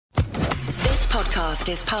podcast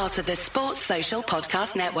is part of the Sports Social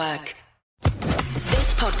Podcast Network.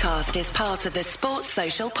 This podcast is part of the Sports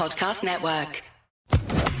Social Podcast Network.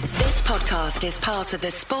 This podcast is part of the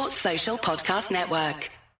Sports Social Podcast Network.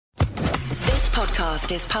 This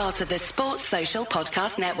podcast is part of the Sports Social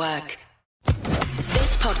Podcast Network.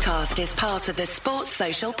 This podcast is part of the Sports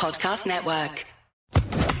Social Podcast Network.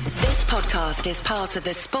 This podcast is part of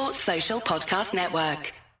the Sports Social Podcast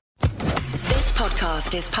Network. This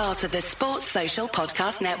podcast is part of the Sports Social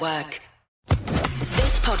Podcast Network.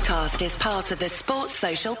 This podcast is part of the Sports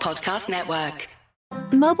Social Podcast Network.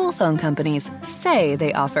 Mobile phone companies say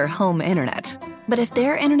they offer home internet. But if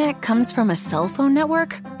their internet comes from a cell phone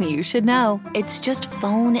network, you should know. It's just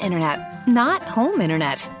phone internet, not home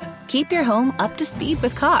internet. Keep your home up to speed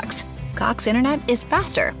with Cox. Cox internet is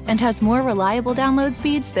faster and has more reliable download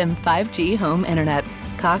speeds than 5G home internet.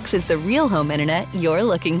 Cox is the real home internet you're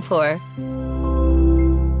looking for.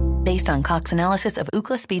 Based on Cox analysis of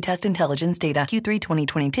Ookla speed test intelligence data Q3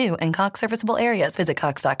 2022 and Cox serviceable areas, visit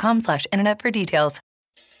cox.com/internet for details.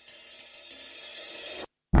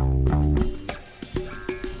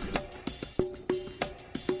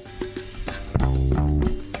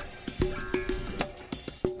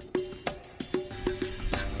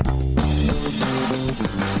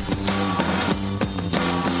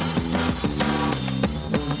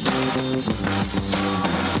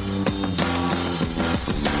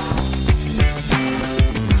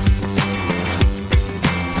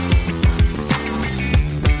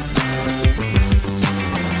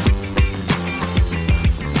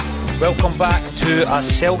 Welcome back to a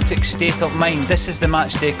Celtic State of Mind. This is the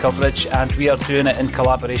Matchday coverage and we are doing it in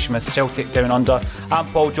collaboration with Celtic Down Under. I'm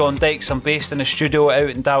Paul John Dykes. I'm based in the studio out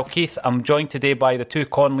in Dalkeith. I'm joined today by the two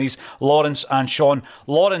Conleys, Lawrence and Sean.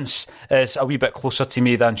 Lawrence is a wee bit closer to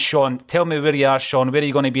me than Sean. Tell me where you are, Sean. Where are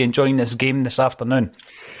you going to be enjoying this game this afternoon?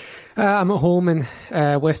 I'm at home in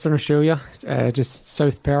Western Australia, just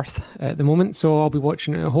South Perth at the moment, so I'll be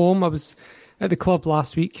watching it at home. I was at the club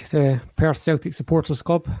last week, the Perth Celtic Supporters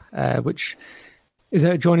Club, which is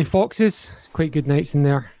at Johnny Fox's. Quite good nights in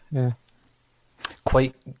there.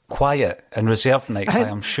 Quite quiet and reserved nights, I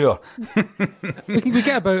am sure. we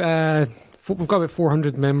get about, we've got about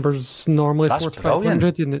 400 members normally, 400 to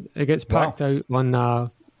 500, and it gets packed out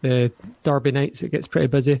on the derby nights. It gets pretty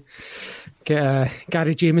busy. Get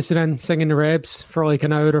Gary Jamieson in singing the Rebs for like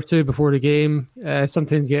an hour or two before the game.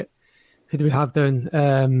 Sometimes get, who do we have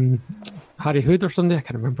down? Harry Hood or something, I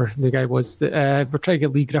can't remember who the guy was. We're trying to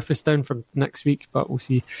get Lee Griffiths down for next week, but we'll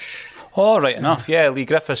see. Oh, right enough. Yeah, Lee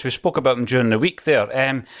Griffiths. We spoke about him during the week there.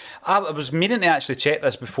 I was meaning to actually check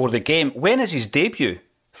this before the game. When is his debut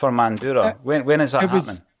for Mandurah? When is that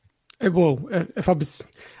happening?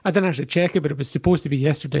 I didn't actually check it, but it was supposed to be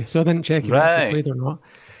yesterday, so I didn't check if he played or not.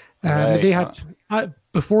 They had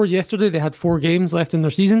before yesterday. They had 4 games left in their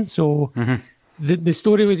season, so. Mm-hmm. The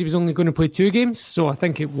story was he was only going to play 2 games, so I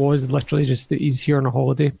think it was literally just that he's here on a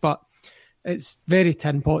holiday. But it's very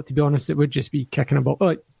tin pot, to be honest. It would just be kicking about.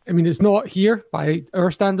 Like, I mean, it's not here by our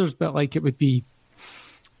standards, but like it would be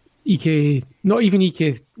EK, not even East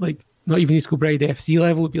Kilbride FC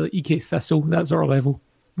level. It would be like EK Thistle, that sort of level.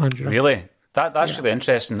 Manager. Really? That's really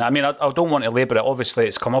interesting. I mean, I don't want to labour it. Obviously,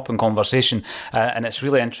 it's come up in conversation, and it's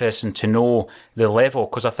really interesting to know the level,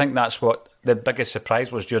 because I think that's what the biggest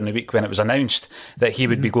surprise was during the week when it was announced that he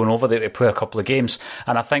would be going over there to play a couple of games.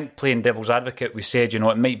 And I think, playing devil's advocate, we said,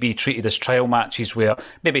 it might be treated as trial matches where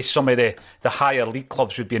maybe some of the higher league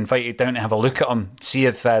clubs would be invited down to have a look at him, see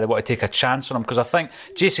if they want to take a chance on him. Because I think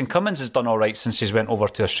Jason Cummins has done all right since he's went over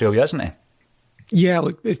to Australia, hasn't he? Yeah,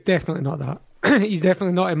 look, it's definitely not that. He's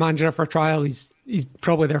definitely not a manager for a trial. He's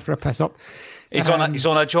probably there for a piss up. He's on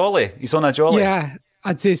a jolly. He's on a jolly. Yeah,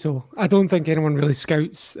 I'd say so. I don't think anyone really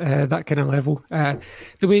scouts that kind of level.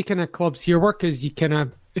 The way kind of clubs here work is you kind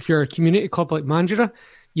of, if you're a community club like Mandurah,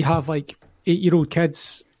 you have like 8-year-old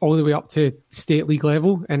kids all the way up to state league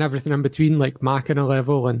level, and everything in between, like Mackinac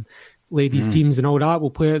level and ladies teams and all that,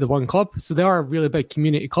 will play at the one club. So they are a really big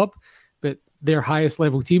community club, but their highest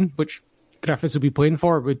level team, which Griffiths will be playing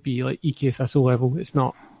for, would be like EK Thistle level. It's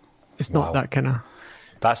not that kind of.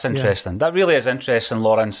 That's interesting. Yeah. That really is interesting,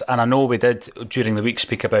 Lawrence. And I know we did during the week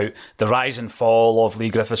speak about the rise and fall of Lee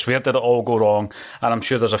Griffiths. Where did it all go wrong? And I'm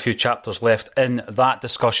sure there's a few chapters left in that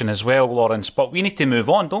discussion as well, Lawrence. But we need to move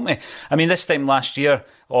on, don't we? I mean, this time last year,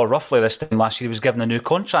 or roughly this time last year, he was given a new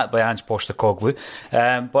contract by Ange Postecoglou.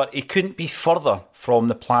 But he couldn't be further from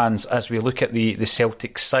the plans as we look at the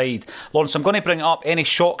Celtic side. Lawrence, I'm going to bring it up. Any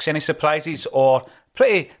shocks, any surprises, or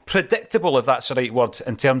pretty predictable, if that's the right word,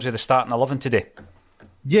 in terms of the starting 11 today?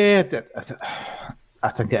 Yeah, I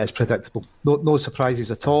think it is predictable. No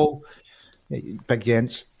surprises at all. Big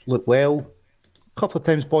Jens looked well. A couple of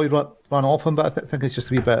times Boyd ran off him, but I think it's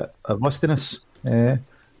just a wee bit of rustiness.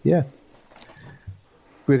 Yeah.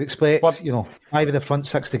 We'd expect, 5 of the front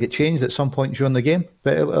 6 to get changed at some point during the game,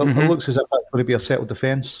 but it looks as if that's going to be a settled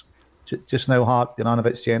defence. Just now, Hart,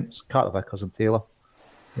 Juranovic, Gents, Carter Vickers and Taylor.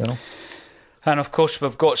 And of course,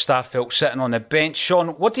 we've got Starfelt sitting on the bench. Sean,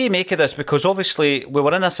 what do you make of this? Because obviously, we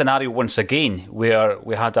were in a scenario once again where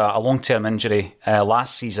we had a long-term injury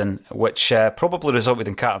last season, which probably resulted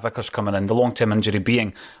in Carter Vickers coming in. The long-term injury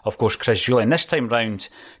being, of course, Chris Julian. This time round,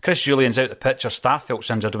 Chris Julian's out the picture,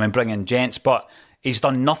 Starfelt's injured, and we bring in Gents, but he's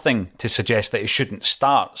done nothing to suggest that he shouldn't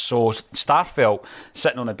start. So Starfelt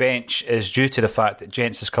sitting on the bench is due to the fact that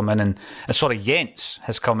Jents has come in Jens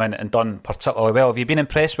has come in and done particularly well. Have you been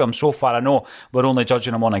impressed with him so far? I know we're only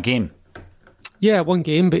judging him on a game. Yeah, one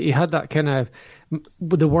game, but he had that kind of,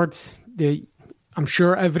 the words, I'm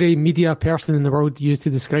sure every media person in the world used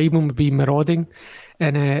to describe him would be marauding.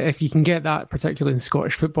 And if you can get that, particularly in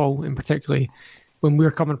Scottish football, and particularly when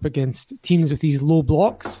we're coming up against teams with these low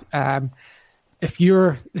blocks, if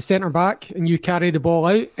you're the centre-back and you carry the ball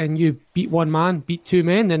out and you beat one man, beat 2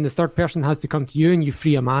 men, then the third person has to come to you and you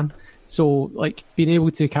free a man. So, being able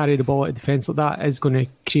to carry the ball out of defence like that is going to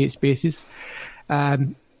create spaces.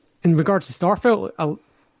 In regards to Starfelt,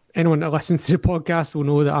 anyone that listens to the podcast will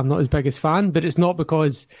know that I'm not his biggest fan, but it's not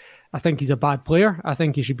because I think he's a bad player. I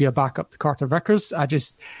think he should be a backup to Carter Vickers.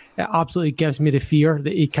 It absolutely gives me the fear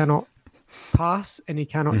that he cannot pass and he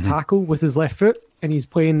cannot tackle with his left foot, and he's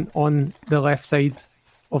playing on the left side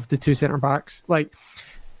of the 2 centre-backs.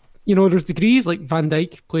 There's degrees, like Van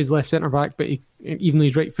Dijk plays left centre-back, but even though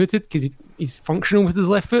he's right-footed, because he's functional with his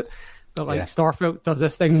left foot. But Starfelt does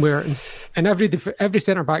this thing where, and every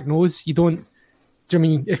centre-back knows you don't,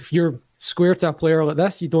 if you're square to a player like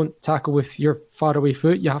this, you don't tackle with your far-away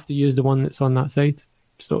foot, you have to use the one that's on that side.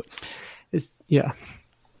 So it's yeah.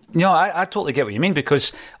 No, I totally get what you mean,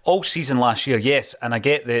 because all season last year, yes, and I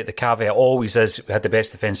get the caveat always is we had the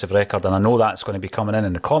best defensive record, and I know that's going to be coming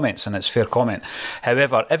in the comments, and it's fair comment.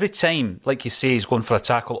 However, every time, like you say, he's going for a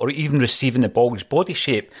tackle or even receiving the ball, his body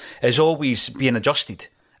shape is always being adjusted.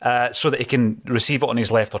 So that he can receive it on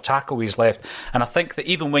his left or tackle with his left. And I think that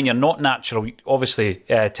even when you're not natural, obviously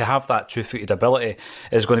to have that 2-footed ability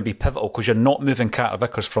is going to be pivotal, because you're not moving Carter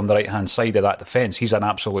Vickers from the right-hand side of that defence. He's an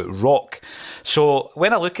absolute rock. So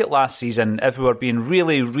when I look at last season, if we were being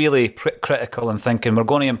really, really critical and thinking we're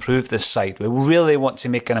going to improve this side, we really want to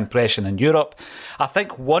make an impression in Europe, I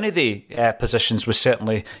think one of the positions was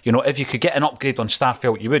certainly, if you could get an upgrade on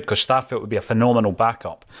Starfelt, you would, because Starfelt would be a phenomenal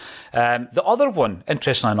backup. The other one,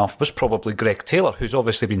 interestingly enough, was probably Greg Taylor, who's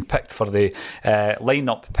obviously been picked for the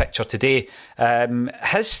line-up picture today.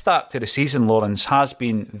 His start to the season, Lawrence, has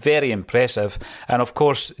been very impressive, and of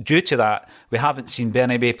course, due to that, we haven't seen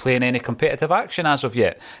Bernabei playing any competitive action as of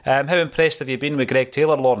yet. How impressed have you been with Greg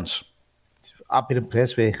Taylor, Lawrence? I've been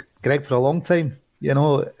impressed with Greg for a long time, and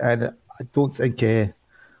I don't think we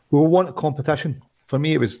want competition. For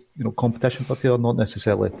me, it was competition for Taylor, not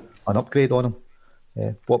necessarily an upgrade on him.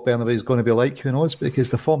 What Bernabei is going to be like, who knows?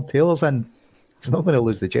 Because the form Taylor's in, he's not going to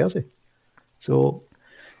lose the jersey. So,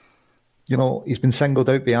 he's been singled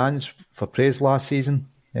out by Ange for praise last season.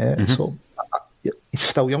 So, he's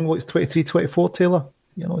still young, he's 23, 24, Taylor.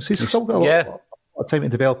 So he's still got a lot of time to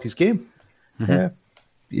develop his game.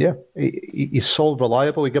 He's solid,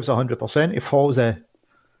 reliable, he gives 100%, he follows the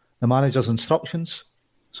manager's instructions.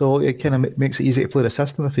 So it kind of makes it easy to play the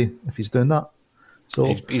system if he's doing that. So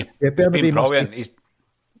he's been brilliant.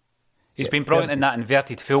 He's been brilliant in that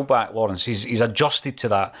inverted fullback, Lawrence. He's adjusted to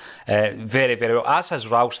that very, very well, as has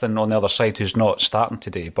Ralston on the other side, who's not starting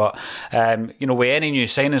today. But, with any new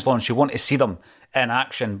signings, Lawrence, you want to see them in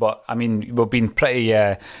action. But, we've been pretty,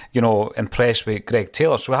 impressed with Greg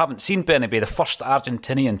Taylor. So we haven't seen Bernabei, the first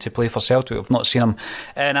Argentinian to play for Celtic. We've not seen him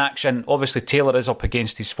in action. Obviously, Taylor is up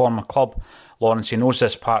against his former club, Lawrence. He knows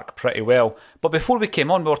this park pretty well. But before we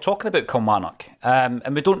came on, we were talking about Kilmarnock, and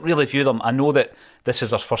we don't really view them. I know that this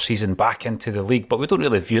is our first season back into the league, but we don't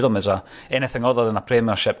really view them as anything other than a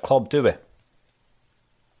Premiership club, do we?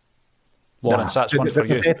 Lawrence, that's one for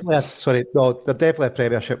you. They're definitely a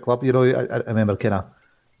Premiership club. I remember kind of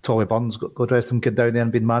Tommy Burns got dressed him, get down there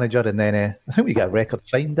and been manager, and then I think we got a record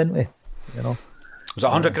fine, didn't we? Was it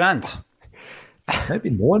 100 grand?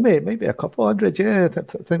 Maybe more, mate. Maybe a couple hundred. Yeah, I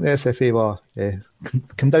think the SFA were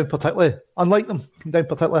come down particularly, unlike them, come down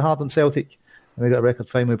particularly hard on Celtic, and we got a record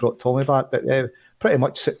fine. We brought Tommy back, but pretty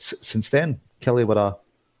much since then, Killie were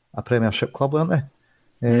a Premiership club, weren't they?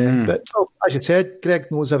 But as you said,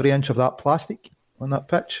 Greg knows every inch of that plastic on that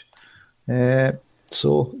pitch.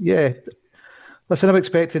 So yeah, listen, I'm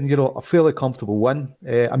expecting a fairly comfortable win.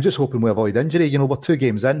 I'm just hoping we avoid injury. We're 2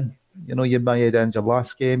 games in. You know, you may have injured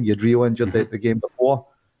last game, you'd Rio injured the game before.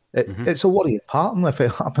 It's a worrying pattern if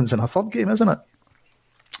it happens in a third game, isn't it?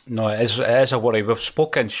 No, it is a worry. We've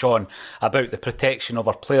spoken, Sean, about the protection of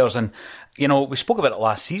our players, and you know, we spoke about it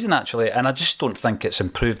last season actually, and I just don't think it's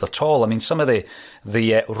improved at all. I mean, some of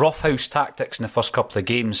the roughhouse tactics in the first couple of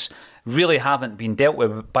games really haven't been dealt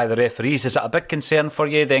with by the referees. Is it a big concern for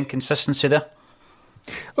you, the inconsistency there?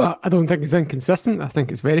 Well, I don't think it's inconsistent. I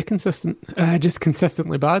think it's very consistent. Just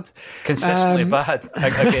consistently bad. Consistently bad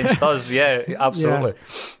against us, yeah, absolutely.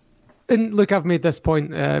 Yeah. And look, I've made this point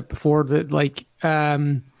before that, like,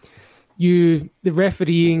 the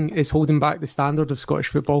refereeing is holding back the standard of Scottish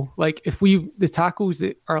football. Like, if the tackles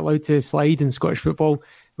that are allowed to slide in Scottish football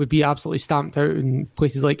would be absolutely stamped out in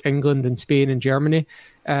places like England and Spain and Germany,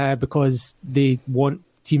 because they want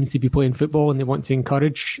teams to be playing football and they want to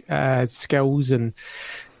encourage skills and,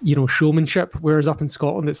 you know, showmanship. Whereas up in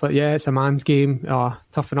Scotland, it's like, yeah, it's a man's game.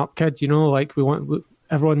 Toughen up, kid. You know, like, we want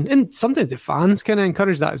everyone, and sometimes the fans kind of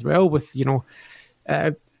encourage that as well. With, you know,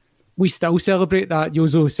 we still celebrate that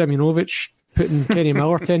Jozo Simunovic putting Kenny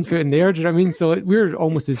Miller 10 foot in the air. Do you know what I mean? So we're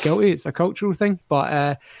almost as guilty. It's a cultural thing.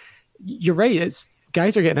 But you're right. It's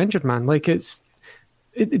guys are getting injured, man. Like, it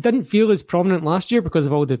didn't feel as prominent last year because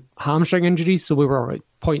of all the hamstring injuries. So we were like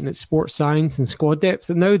pointing at sports science and squad depth.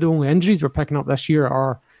 And now the only injuries we're picking up this year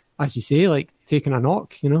are, as you say, like taking a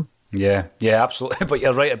knock, you know? Yeah, absolutely. But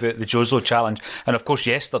you're right about the Jozo challenge. And of course,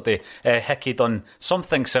 yesterday, Hickey done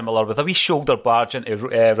something similar with a wee shoulder barge into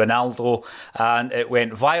Ronaldo, and it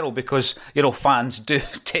went viral because, you know, fans do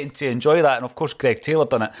tend to enjoy that. And of course, Greg Taylor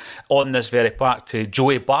done it on this very park to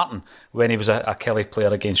Joey Barton when he was a Kelly player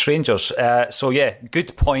against Rangers. So yeah,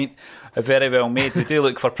 good point. Very well made. We do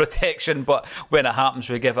look for protection, but when it happens,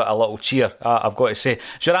 we give it a little cheer, I've got to say.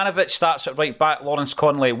 Juranovic starts at right back. Lawrence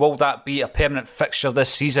Connolly, will that be a permanent fixture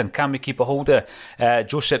this season? Can we keep a hold of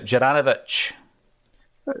Josip Juranovic?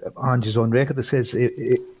 Ange's on record that says,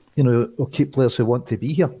 you know, we'll keep players who want to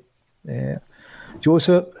be here.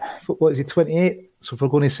 Josip, what is he, 28? So if we're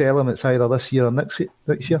going to sell him, it's either this year or next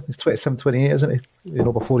year. He's 27, 28, isn't he? You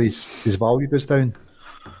know, before his value goes down.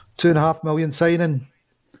 $2.5 million signing.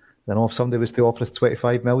 Then if somebody was to offer us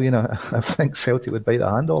 25 million, I think Celtic would bite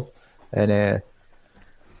the hand off. And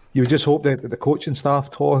you would just hope that the coaching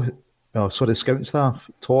staff, scouting staff,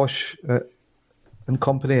 Tosh and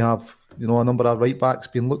company have, you know, a number of right backs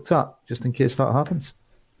being looked at just in case that happens.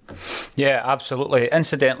 Yeah, absolutely.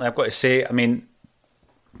 Incidentally, I've got to say, I mean,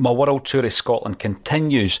 my world tour of Scotland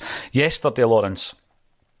continues. Yesterday, Lawrence,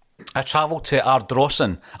 I travelled to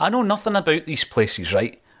Ardrossan. I know nothing about these places,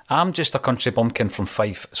 right? I'm just a country bumpkin from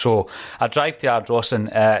Fife, so I drive to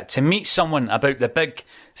Ardrossan to meet someone about the big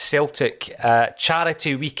Celtic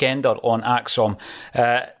charity weekender on Axom.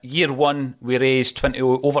 Year one, we raised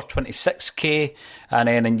over 26k, and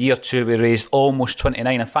then in year two, we raised almost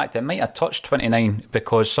 29. In fact, it might have touched 29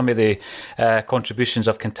 because some of the contributions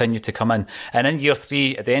have continued to come in. And in year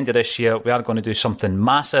three, at the end of this year, we are going to do something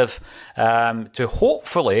massive to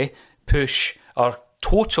hopefully push our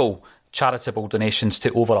total charitable donations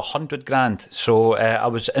to over 100 grand. So I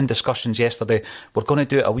was in discussions yesterday. We're going to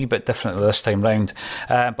do it a wee bit differently this time round,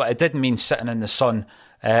 but it did mean sitting in the sun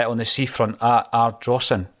on the seafront at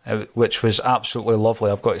Ardrossan, which was absolutely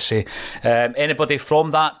lovely, I've got to say. Anybody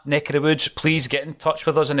from that neck of the woods, please get in touch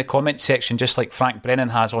with us in the comment section, just like Frank Brennan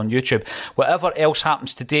has on YouTube. Whatever else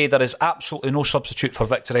happens today, there is absolutely no substitute for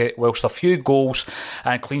victory. Whilst a few goals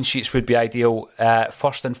and clean sheets would be ideal,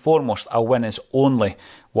 first and foremost, a win is only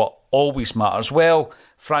what always matters. Well,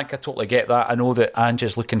 Frank, I totally get that. I know that Ange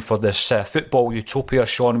is looking for this football utopia,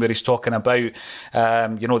 Sean, where he's talking about,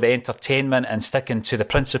 the entertainment and sticking to the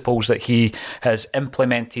principles that he has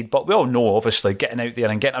implemented. But we all know, obviously, getting out there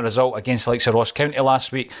and getting a result against the likes of Ross County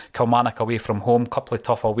last week, Kilmarnock away from home, couple of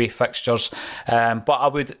tough away fixtures. But I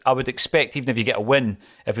would expect, even if you get a win,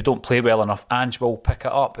 if we don't play well enough, Ange will pick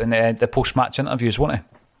it up in the post-match interviews, won't he?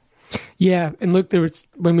 Yeah, and look, there was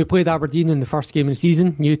when we played Aberdeen in the first game of the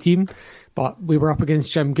season, new team, but we were up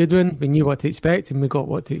against Jim Goodwin. We knew what to expect, and we got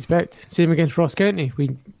what to expect. Same against Ross County.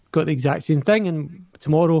 We got the exact same thing, and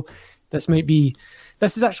tomorrow, this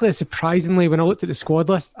is actually a surprisingly, when I looked at the squad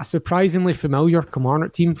list, a surprisingly familiar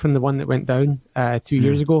Kilmarnock team from the one that went down 2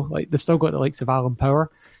 years ago. Like, they've still got the likes of Alan Power,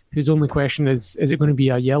 whose only question is it going to be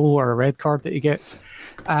a yellow or a red card that he gets?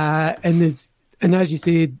 And as you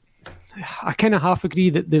say, I kind of half agree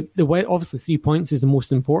that the obviously 3 points is the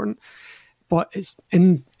most important, but it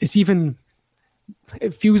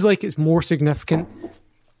feels like it's more significant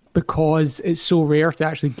because it's so rare to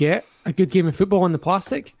actually get a good game of football on the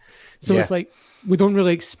plastic. So It's like we don't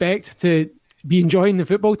really expect to be enjoying the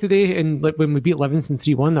football today. And like when we beat Livingston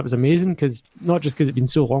 3-1, that was amazing, because not just because it'd been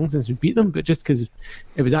so long since we beat them, but just because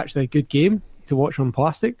it was actually a good game to watch on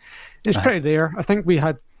plastic. It's pretty rare. I think we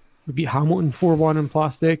beat Hamilton 4-1 on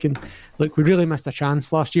plastic, and like we really missed a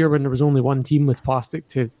chance last year when there was only one team with plastic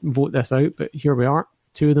to vote this out. But here we are,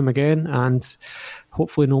 2 of them again, and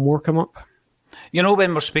hopefully no more come up. You know,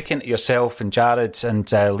 when we're speaking to yourself and Jared and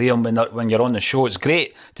Liam, when you're on the show, it's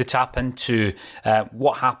great to tap into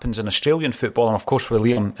what happens in Australian football, and of course with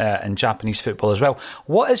Liam in Japanese football as well.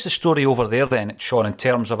 What is the story over there then, Sean, in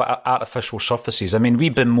terms of artificial surfaces? I mean, we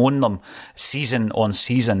bemoan them season on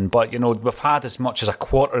season, but, you know, we've had as much as a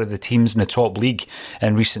quarter of the teams in the top league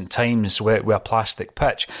in recent times with a plastic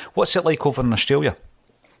pitch. What's it like over in Australia?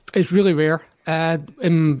 It's really rare. I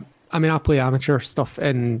play amateur stuff,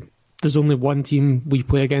 and there's only one team we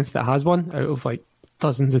play against that has one out of like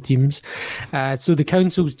dozens of teams. So the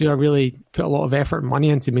councils do really put a lot of effort and money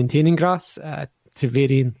into maintaining grass to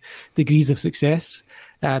varying degrees of success.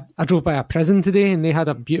 I drove by a prison today and they had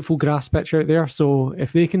a beautiful grass pitch out there. So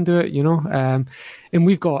if they can do it, you know, and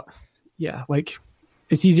we've got,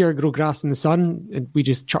 it's easier to grow grass in the sun, and we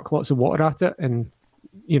just chuck lots of water at it, and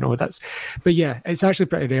you know, it's actually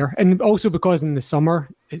pretty rare. And also because in the summer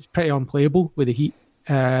it's pretty unplayable with the heat.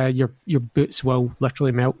 Your boots will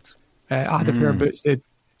literally melt. I had a pair of boots they'd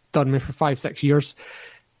done me for 5-6 years,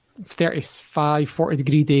 35-40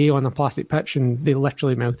 degree day on a plastic pitch, and they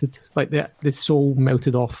literally melted. Like the sole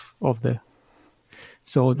melted off of the.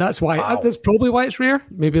 So that's why. Wow. That's probably why it's rare.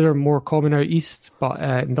 Maybe they're more common out east, but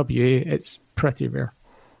in WA it's pretty rare.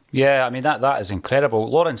 Yeah, I mean, that is incredible.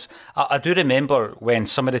 Lawrence, I do remember when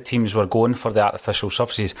some of the teams were going for the artificial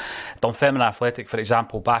surfaces. Dunfermline Athletic, for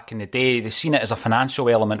example, back in the day, they seen it as a financial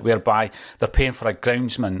element whereby they're paying for a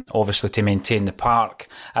groundsman, obviously, to maintain the park.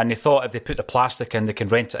 And they thought if they put the plastic in, they can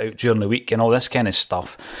rent it out during the week and all this kind of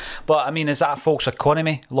stuff. But, I mean, is that a false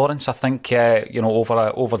economy, Lawrence? I think,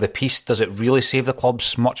 over the piece, does it really save the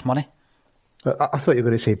clubs much money? I thought you were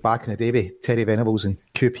going to say back in the day with Terry Venables and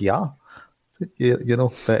QPR.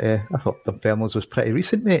 But I thought Dunfermline's was pretty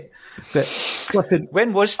recent, mate. But listen,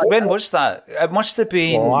 when was that? It must have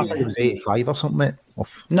been. I think it was 85 or something, mate.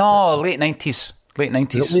 No, late 90s. Late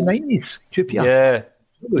 90s. Late 90s. QPR. Yeah.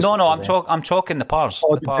 No. I'm talking the Pars.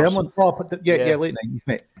 Oh, Dunfermline. Yeah, late 90s,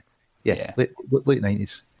 mate. Yeah. Late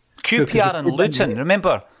 90s. QPR and Luton.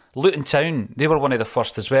 Remember, Luton Town. They were one of the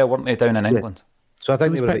first as well, weren't they, down in England? So I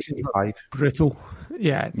think they were 85. Brutal.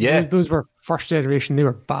 Yeah. Those were first generation. They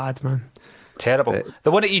were bad, man. Terrible.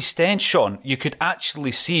 The one at East End, Sean, you could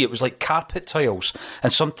actually see it was like carpet tiles,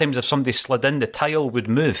 and sometimes if somebody slid in, the tile would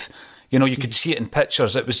move. You know, you could see it in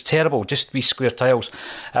pictures. It was terrible, just wee square tiles.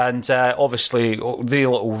 And obviously, the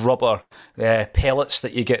little rubber pellets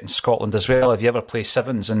that you get in Scotland as well. If you ever play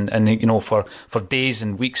sevens and you know, for days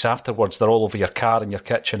and weeks afterwards, they're all over your car and your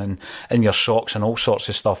kitchen and in your socks and all sorts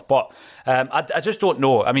of stuff. But I just don't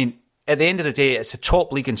know. I mean, at the end of the day, it's a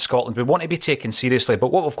top league in Scotland. We want to be taken seriously,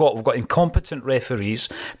 but what we've got incompetent referees,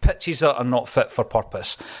 pitches that are not fit for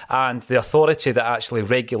purpose, and the authority that actually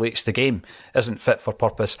regulates the game isn't fit for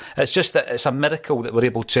purpose. It's just that it's a miracle that we're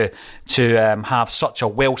able to have such a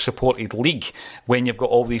well-supported league when you've got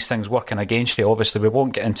all these things working against you. Obviously, we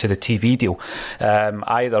won't get into the TV deal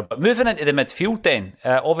either. But moving into the midfield then,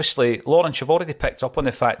 obviously, Lawrence, you've already picked up on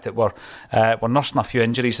the fact that we're nursing a few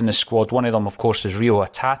injuries in the squad. One of them, of course, is Rio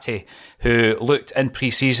Hatate, who looked in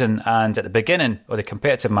pre-season and at the beginning of the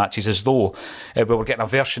competitive matches as though we were getting a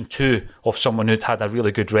version 2 of someone who'd had a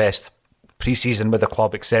really good rest pre-season with the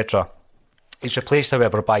club, etc. He's replaced,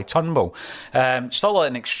 however, by Turnbull. Still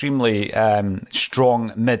an extremely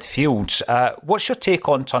strong midfield. What's your take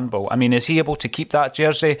on Turnbull? I mean, is he able to keep that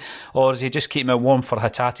jersey, or is he just keeping it warm for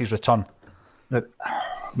Hatate's return? I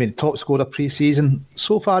mean, top scorer pre-season.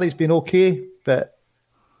 So far, he's been okay, but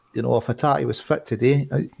you know, if Hatate was fit today,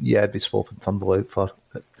 I'd be swapping Turnbull out for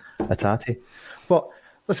Hatate. But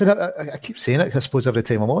listen, I keep saying it, I suppose, every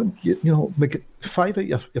time I'm on. You know, 5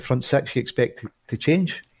 out of your front 6 you expect to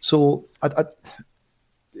change. So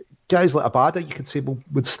guys like Abada, you could say,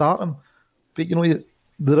 would start him. But, you know,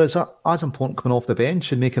 there is as important coming off the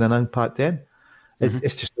bench and making an impact then.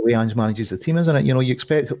 It's just the way Ange manages the team, isn't it? You know, you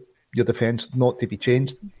expect your defence not to be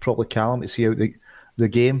changed. Probably Callum to see out the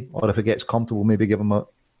game, or if it gets comfortable, maybe give him a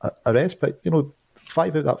rest. But, you know,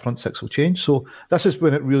 5 out of that front 6 will change. So this is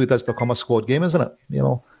when it really does become a squad game, isn't it? You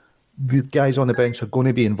know, the guys on the bench are going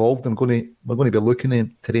to be involved and we're going to be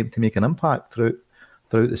looking to them to make an impact throughout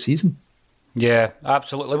the season. Yeah,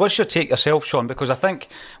 absolutely. What's your take yourself, Sean? Because I think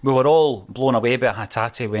we were all blown away by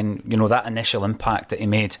Hatate when, that initial impact that he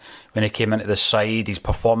made when he came into the side, his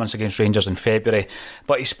performance against Rangers in February.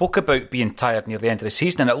 But he spoke about being tired near the end of the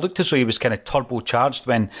season, and it looked as though he was kind of turbocharged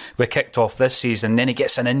when we kicked off this season. Then he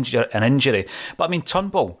gets an injury. But I mean,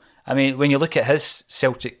 Turnbull, when you look at his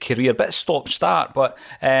Celtic career, bit stop-start, but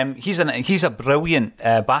he's a brilliant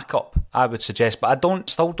backup, I would suggest. But I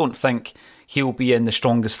still don't think he'll be in the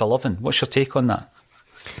strongest 11. What's your take on that?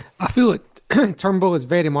 I feel like Turnbull is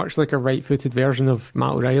very much like a right-footed version of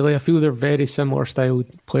Matt O'Reilly. I feel they're very similar styled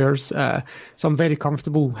players, so I'm very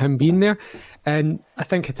comfortable him being there. And I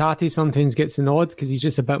think Hatate sometimes gets the nod because he's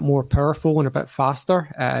just a bit more powerful and a bit faster,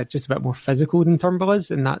 just a bit more physical than Turnbull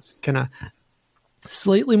is, and that's kind of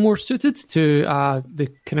slightly more suited to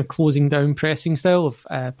the kind of closing down pressing style of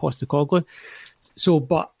Postecoglou.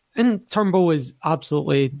 And Turnbull is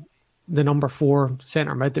absolutely the number 4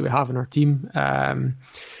 centre mid that we have in our team. And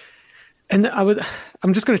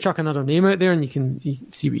I'm just going to chuck another name out there and you can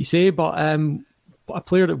see what you say, but a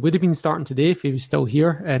player that would have been starting today if he was still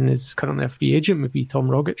here and is currently a free agent would be Tom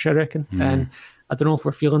Rogic, I reckon. And I don't know if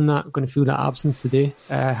we're going to feel that absence today,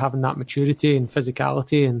 having that maturity and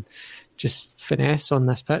physicality and just finesse on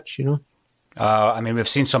this pitch, we've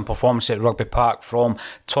seen some performance at Rugby Park from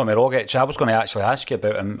Tommy Rogic. I was going to actually ask you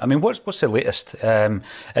about him. What's the latest in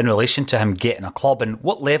relation to him getting a club, and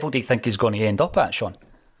what level do you think he's going to end up at, Sean?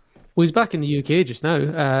 Well, he's back in the UK just now.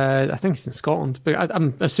 I think he's in Scotland, but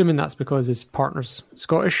I'm assuming that's because his partner's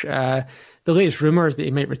Scottish. The latest rumour is that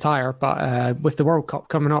he might retire, but with the World Cup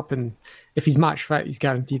coming up, and if he's match fit, he's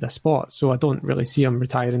guaranteed a spot. So I don't really see him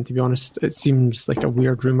retiring, to be honest. It seems like a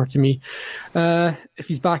weird rumour to me. If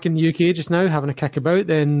he's back in the UK just now, having a kick about,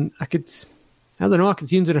 then I could see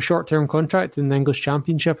him doing a short-term contract in the English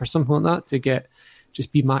Championship or something like that to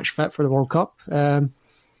just be match fit for the World Cup.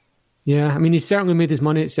 He's certainly made his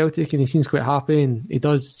money at Celtic and he seems quite happy and he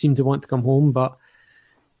does seem to want to come home, but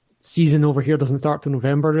season over here doesn't start till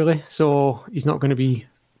November really, so he's not going to be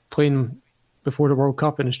playing before the World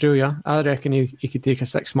Cup in Australia. I reckon he could take a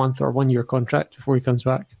 6-month or 1 year contract before he comes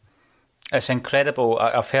back. It's incredible.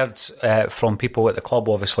 I've heard from people at the club,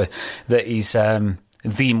 obviously, that he's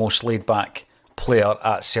the most laid-back player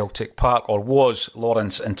at Celtic Park, or was,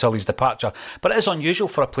 Lawrence, until his departure. But it is unusual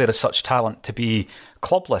for a player of such talent to be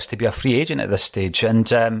clubless, to be a free agent at this stage,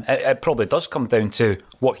 and it probably does come down to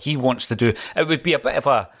what he wants to do. It would be a bit of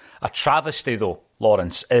a travesty, though,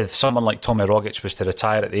 Lawrence, if someone like Tommy Rogic was to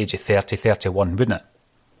retire at the age of 30, 31, wouldn't it?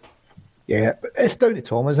 Yeah, but it's down to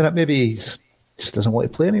Tom, isn't it? Maybe he just doesn't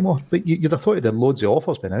want to play anymore. But you'd have thought he'd had loads of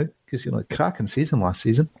offers by now, because, cracking season last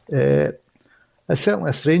season. It's certainly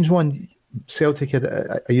a strange one. Celtic had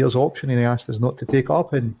a year's option and he asked us not to take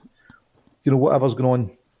up, and whatever's going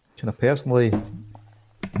on kind of personally,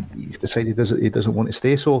 he's decided he doesn't want to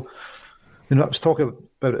stay. So I was talking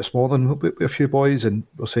about it this morning with a few boys and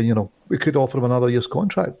we're saying, we could offer him another year's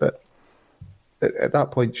contract, but at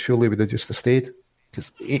that point surely we'd have just stayed,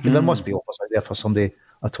 because there must be offers out there for somebody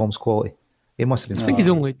of Tom's quality. He must have been. I think he's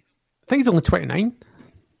only 29.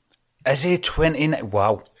 Is he 29?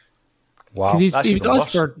 Wow. He was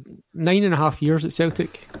us for 9.5 years at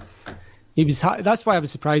Celtic. That's why I was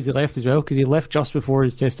surprised he left as well, because he left just before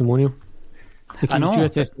his testimonial. He was due a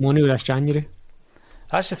testimonial this January.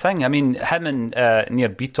 That's the thing. Him and Near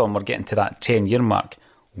Beaton were getting to that 10-year mark.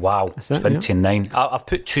 Wow, 29. Yeah. I've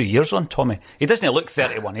put 2 years on Tommy. He doesn't look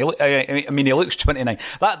 31. He looks 29.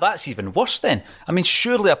 That's even worse then.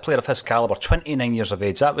 Surely a player of his calibre, 29 years of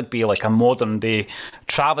age, that would be like a modern day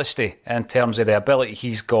travesty in terms of the ability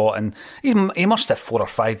he's got. And he must have 4 or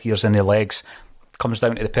 5 years in the legs. Comes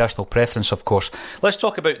down to the personal preference, of course. Let's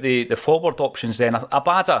talk about the forward options then.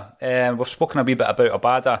 Abada, we've spoken a wee bit about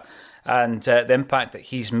Abada and the impact that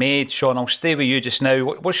he's made. Sean, I'll stay with you just now.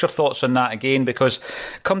 What's your thoughts on that again? Because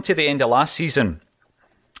come to the end of last season,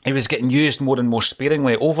 he was getting used more and more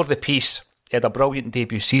sparingly over the piece. He had a brilliant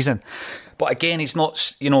debut season. But again, he's not,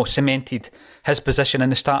 cemented his position in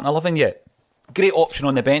the starting 11 yet. Great option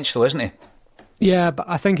on the bench though, isn't he? Yeah, but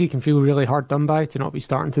I think he can feel really hard done by to not be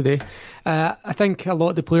starting today. I think a lot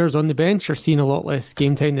of the players on the bench are seeing a lot less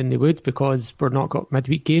game time than they would, because we're not got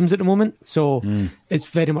midweek games at the moment. So it's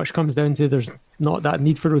very much comes down to there's not that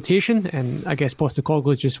need for rotation. And I guess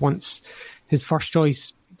Postecoglou just wants his first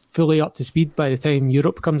choice fully up to speed by the time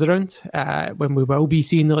Europe comes around, when we will be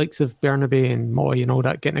seeing the likes of Bernabe and Moy and all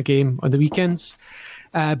that getting a game on the weekends.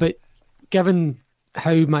 But given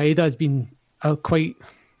how Maeda has been quite...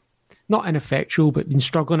 not ineffectual, but been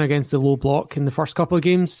struggling against the low block in the first couple of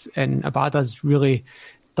games, and Abada's really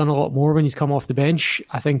done a lot more when he's come off the bench,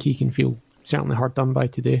 I think he can feel certainly hard done by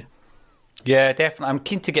today. Yeah, definitely. I'm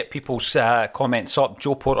keen to get people's comments up.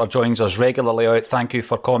 Joe Porter joins us regularly out. Thank you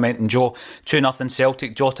for commenting, Joe. 2-0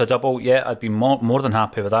 Celtic, Jota double. Yeah, I'd be more than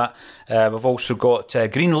happy with that. We've also got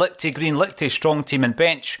Green Lichty, strong team and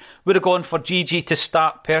bench. Would have gone for GG to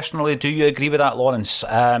start personally. Do you agree with that, Lawrence?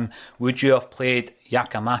 Would you have played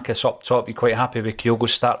Giakoumakis up top? You quite happy with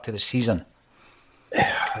Kyogo's start to the season?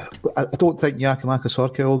 I don't think Giakoumakis or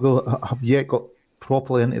Kyogo have yet got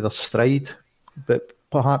properly into their stride, but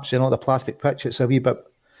perhaps, the plastic pitch, it's a wee bit,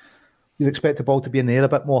 you'd expect the ball to be in the air a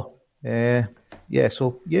bit more. Could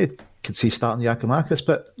see starting Giakoumakis,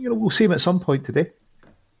 but, we'll see him at some point today.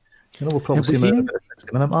 We'll probably see him at the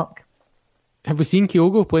 60-minute mark. Have we seen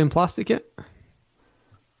Kyogo playing plastic yet?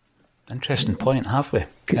 Interesting point, have we?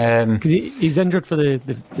 Because he's injured for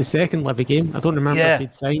the second Livy game. I don't remember if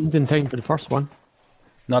he'd signed in time for the first one.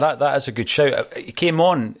 No, that is a good shout. He came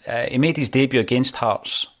on, he made his debut against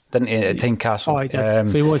Hearts, didn't he, at Tynecastle? Oh, he did.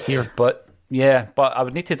 So he was here. But I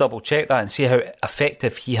would need to double check that and see how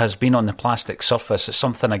effective he has been on the plastic surface. It's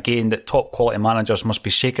something, again, that top quality managers must be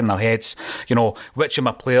shaking their heads. Which of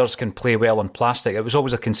my players can play well on plastic? It was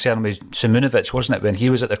always a concern with Simunovic, wasn't it, when he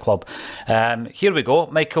was at the club? Here we go.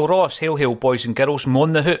 Michael Ross, hail boys and girls,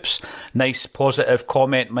 moan the hoops. Nice positive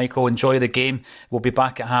comment, Michael. Enjoy the game. We'll be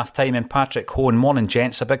back at half time. And Patrick Hohen, morning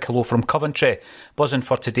gents, a big hello from Coventry. Buzzing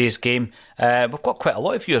for today's game. We've got quite a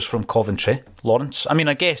lot of viewers from Coventry, Lawrence. I mean,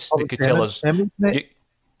 I guess they could tell us. What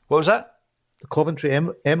was that? The Coventry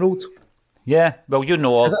Emerald. Yeah, well,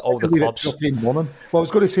 all the clubs. Well, I was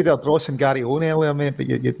going to say they're Dross and Gary Owen earlier, mate, but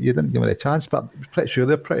you didn't give me a chance. But I'm pretty sure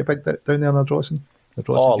they're pretty big down there in Dross.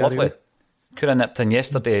 Oh, lovely. Could have nipped in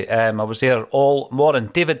yesterday. I was there all morning.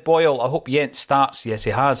 David Boyle, I hope Jent starts. Yes, he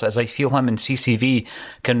has, as I feel him in CCV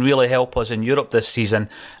can really help us in Europe this season.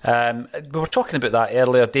 We were talking about that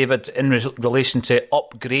earlier, David, in relation to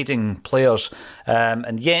upgrading players.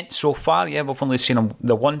 And Jent, so far, we've only seen him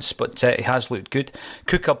the once, but he has looked good.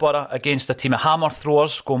 Kookaburra against a team of hammer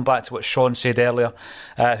throwers, going back to what Sean said earlier,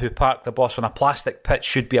 who parked the bus on a plastic pitch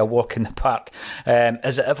should be a walk in the park.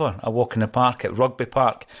 Is it ever a walk in the park at Rugby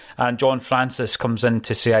Park? And John Francis comes in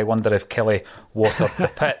to say, I wonder if Kelly watered the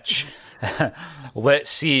pitch. Let's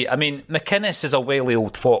see. I mean, McInnes is a wily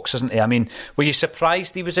old fox, isn't he? I mean, were you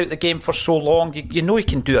surprised he was out the game for so long? You know he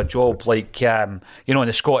can do a job like, in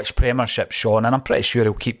the Scottish Premiership, Sean, and I'm pretty sure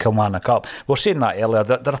he'll keep Kilmarnock up. We were saying that earlier.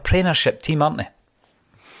 They're a Premiership team, aren't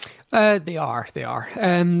they? They are.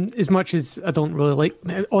 As much as I don't really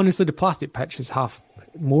like... Honestly, the plastic pitch is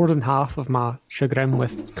more than half of my chagrin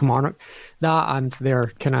with Kilmarnock. That and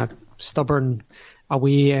their kind of stubborn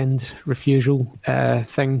away end refusal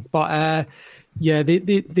thing. But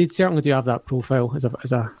they certainly do have that profile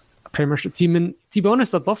as a Premiership team. And to be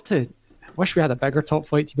honest, I'd love to... wish we had a bigger top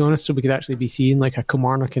flight, to be honest, so we could actually be seeing like a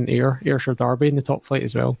Kilmarnock and Ayrshire derby in the top flight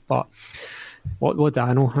as well. But what do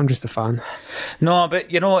I know? I'm just a fan. No,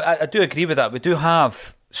 but I do agree with that. We do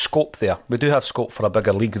have scope there. We do have scope for a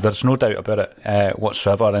bigger league. There's no doubt about it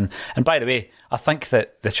whatsoever. And by the way, I think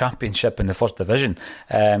that the Championship and the First Division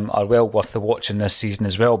are well worth the watching this season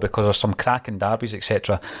as well, because there's some cracking derbies,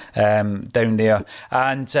 etc. Down there.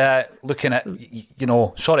 And looking at,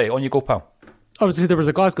 sorry, on you go, pal. I would say there was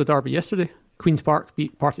a Glasgow derby yesterday. Queen's Park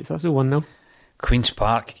beat Partick Thistle 1-0. Queen's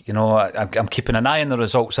Park, I'm keeping an eye on the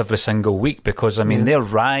results every single week, because their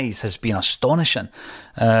rise has been astonishing.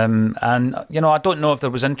 And I don't know if there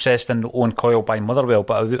was interest in Owen Coyle by Motherwell,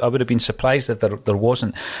 but I would have been surprised if there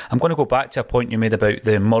wasn't. I'm going to go back to a point you made about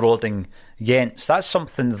the marauding Yents. That's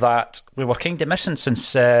something that we were kind of missing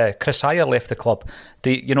since Chris Heyer left the club.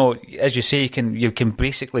 As you say, you can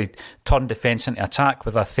basically turn defence into attack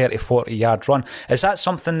with a 30-40 yard run. Is that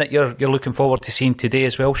something that you're looking forward to seeing today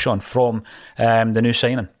as well, Sean, from the new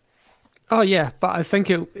signing? Oh yeah, but I think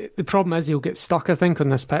the problem is he'll get stuck, I think, on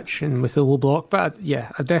this pitch and with the low block. But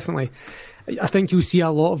I think you'll see a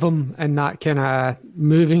lot of them in that kind of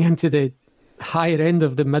moving into the higher end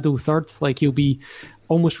of the middle third. Like he'll be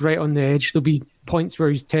almost right on the edge. There'll be points where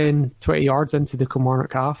he's 10, 20 yards into the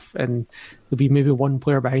Kilmarnock half, and there'll be maybe one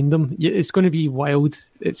player behind him. It's going to be wild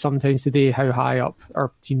sometimes today how high up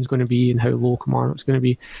our team's going to be and how low Kilmarnock's going to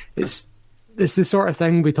be. It's the sort of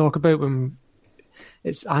thing we talk about when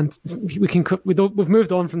we've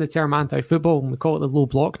moved on from the term anti-football and we call it the low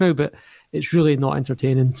block now, but it's really not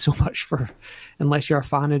entertaining so much unless you're a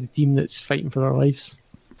fan of the team that's fighting for their lives.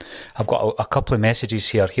 I've got a couple of messages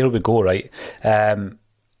here. Here we go, right?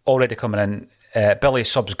 Already coming in. Billy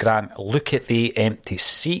Subs Grant, look at the empty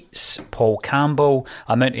seats. Paul Campbell,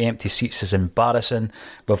 amount of empty seats is embarrassing.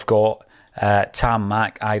 We've got Tam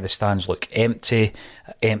Mack, the stands look empty.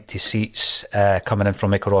 Empty seats coming in from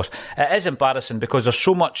Michael Ross. It is embarrassing because there's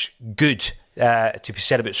so much good to be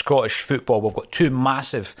said about Scottish football. We've got two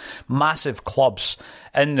massive clubs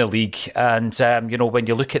in the league, and when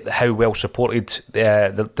you look at how well supported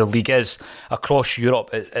the league is across Europe,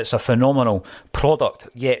 it's a phenomenal product.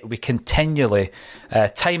 Yet we continually,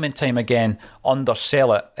 time and time again,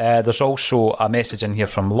 undersell it. There's also a message in here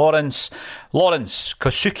from Lawrence. Lawrence,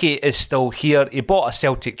 Kosuke is still here. He bought a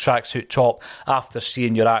Celtic tracksuit top after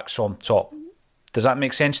seeing your Axom top. Does that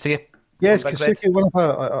make sense to you? Yes, Kosuke, one of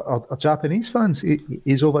our Japanese fans,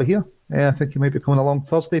 he's over here. I think he might be coming along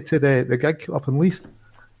Thursday to the gig up in Leith.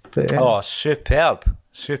 But,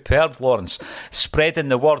 Superb, Lawrence. Spreading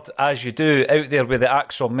the word as you do out there with the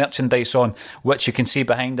Axom merchandise on, which you can see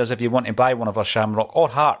behind us. If you want to buy one of our Shamrock or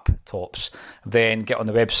Harp tops, then get on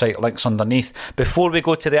the website, links underneath. Before we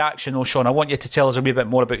go to the action, though, Sean, I want you to tell us a wee bit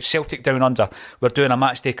more about Celtic Down Under. We're doing a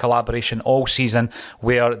Matchday collaboration all season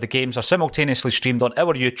where the games are simultaneously streamed on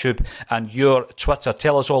our YouTube and your Twitter.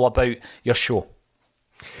 Tell us all about your show.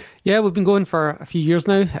 Yeah, we've been going for a few years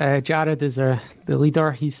now. Jared is the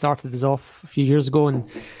leader. He started us off a few years ago and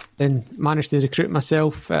then managed to recruit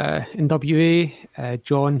myself in WA,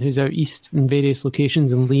 John, who's out east in various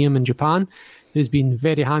locations, and Liam in Japan, who's been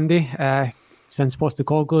very handy since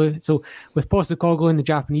Postecoglou. So with Postecoglou and the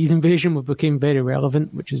Japanese invasion, we became very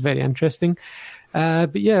relevant, which is very interesting.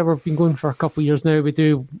 But yeah, we've been going for a couple of years now. We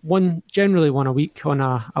do generally one a week on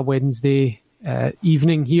a Wednesday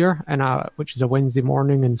evening here, which is a Wednesday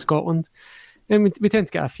morning in Scotland, and we tend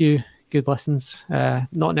to get a few good listens,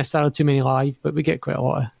 not necessarily too many live, but we get quite a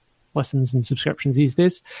lot of listens and subscriptions these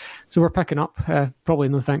days, so we're picking up, probably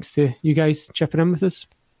no thanks to you guys chipping in with us.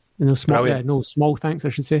 No small thanks, I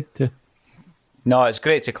should say, to No, it's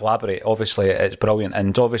great to collaborate. Obviously, it's brilliant.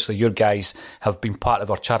 And obviously, your guys have been part of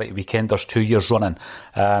our charity weekenders 2 years running.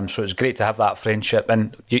 So it's great to have that friendship.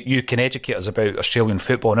 And you can educate us about Australian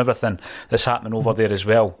football and everything that's happening over there as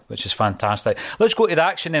well, which is fantastic. Let's go to the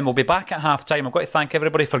action then. We'll be back at half-time. I've got to thank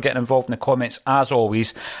everybody for getting involved in the comments, as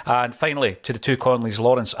always. And finally, to the two Conleys,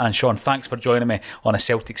 Lawrence and Sean, thanks for joining me on A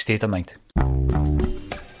Celtic State of Mind.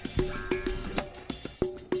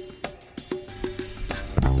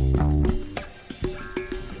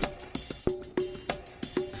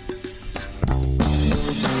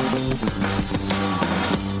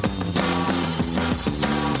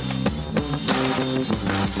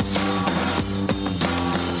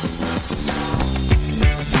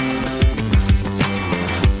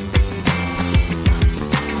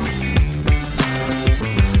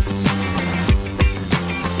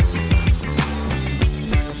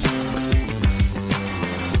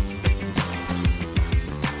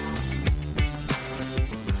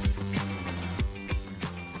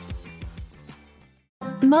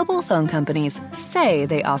 Mobile phone companies say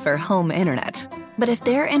they offer home internet. But if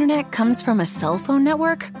their internet comes from a cell phone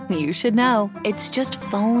network, you should know. It's just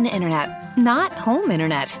phone internet, not home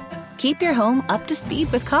internet. Keep your home up to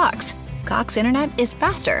speed with Cox. Cox internet is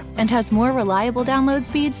faster and has more reliable download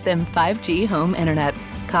speeds than 5G home internet.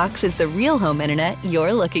 Cox is the real home internet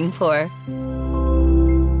you're looking for.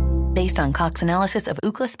 Based on Cox analysis of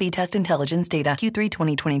Ookla speed test intelligence data Q3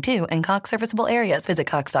 2022 and Cox serviceable areas, visit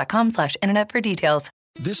cox.com/internet for details.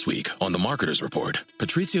 This week on The Marketer's Report,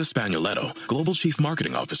 Patrizio Spagnoletto, Global Chief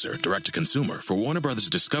Marketing Officer, Direct-to-Consumer for Warner Brothers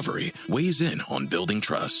Discovery, weighs in on building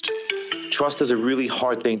trust. Trust is a really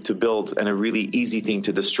hard thing to build and a really easy thing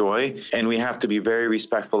to destroy, and we have to be very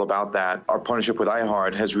respectful about that. Our partnership with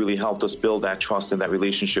iHeart has really helped us build that trust and that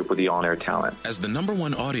relationship with the on-air talent. As the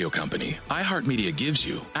 #1 audio company, iHeartMedia gives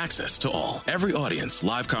you access to all. Every audience,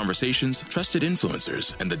 live conversations, trusted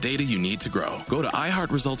influencers, and the data you need to grow. Go to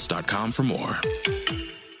iHeartResults.com for more.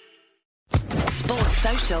 Sports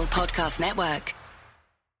Social Podcast Network.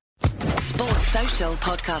 Sports Social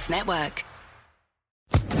Podcast Network.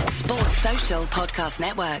 Sports Social Podcast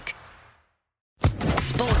Network.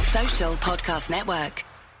 Sports Social Podcast Network.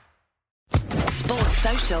 Sports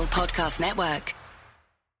Social Podcast Network.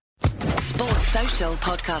 Sports Social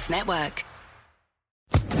Podcast Network.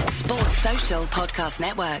 Sports Social Podcast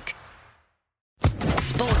Network.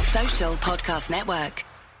 Sports Social Podcast Network.